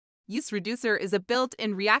useReducer is a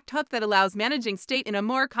built-in React hook that allows managing state in a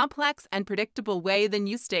more complex and predictable way than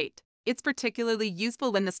useState. It's particularly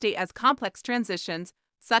useful when the state has complex transitions,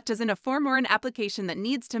 such as in a form or an application that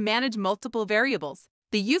needs to manage multiple variables.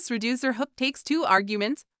 The useReducer hook takes two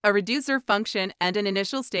arguments, a reducer function and an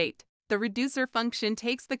initial state. The reducer function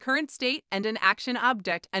takes the current state and an action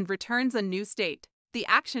object and returns a new state. The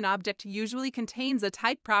action object usually contains a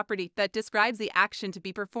type property that describes the action to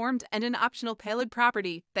be performed and an optional payload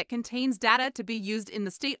property that contains data to be used in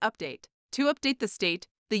the state update. To update the state,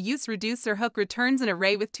 the useReducer hook returns an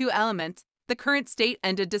array with two elements, the current state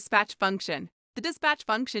and a dispatch function. The dispatch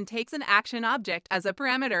function takes an action object as a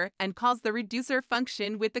parameter and calls the reducer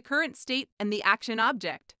function with the current state and the action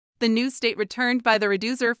object. The new state returned by the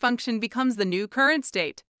reducer function becomes the new current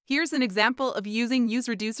state. Here's an example of using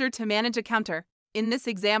useReducer to manage a counter. In this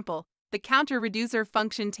example, the counter reducer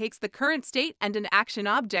function takes the current state and an action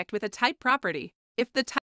object with a type property. If the type